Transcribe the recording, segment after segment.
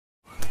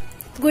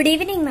Good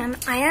evening, ma'am.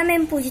 I am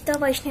M. Pujita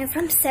Vaishnav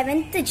from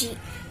 7th G.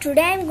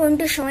 Today I am going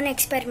to show an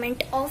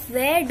experiment of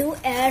where do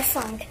air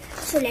found.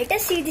 So let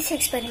us see this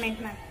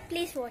experiment, ma'am.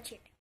 Please watch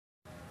it.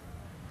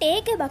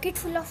 Take a bucket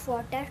full of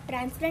water,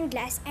 transparent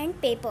glass and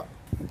paper.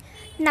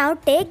 Now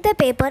take the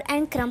paper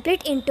and crumple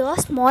it into a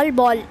small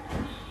ball.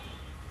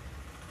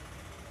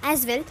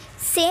 As well,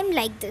 same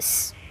like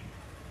this.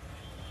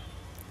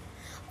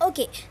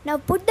 Okay, now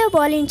put the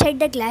ball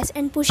inside the glass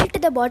and push it to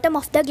the bottom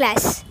of the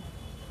glass.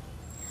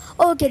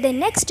 Okay, the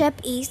next step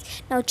is,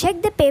 now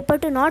check the paper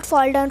to not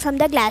fall down from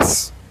the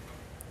glass.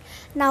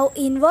 Now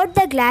invert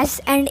the glass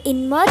and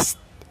immerse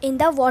in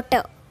the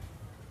water.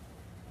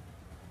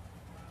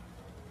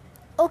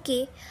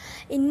 Okay,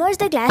 immerse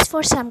the glass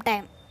for some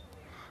time.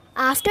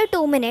 After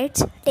 2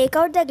 minutes, take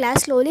out the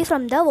glass slowly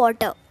from the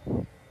water.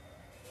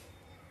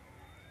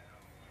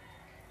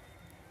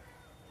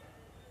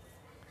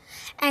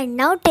 And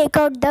now take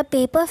out the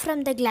paper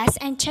from the glass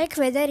and check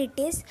whether it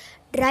is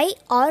dry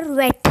or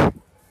wet.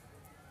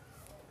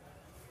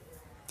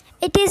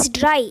 It is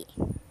dry.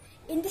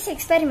 In this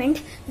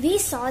experiment, we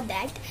saw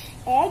that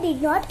air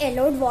did not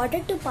allow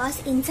water to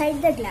pass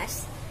inside the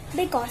glass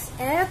because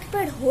air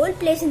occupied whole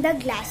place in the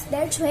glass.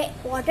 That's why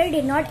water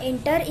did not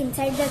enter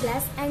inside the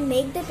glass and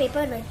make the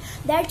paper wet.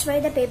 That's why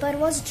the paper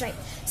was dry.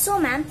 So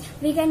ma'am,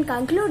 we can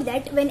conclude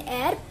that when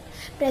air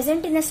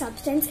present in a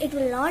substance, it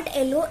will not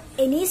allow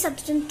any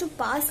substance to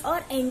pass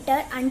or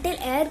enter until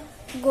air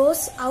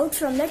goes out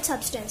from that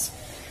substance.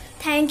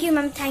 Thank you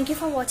ma'am. Thank you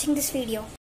for watching this video.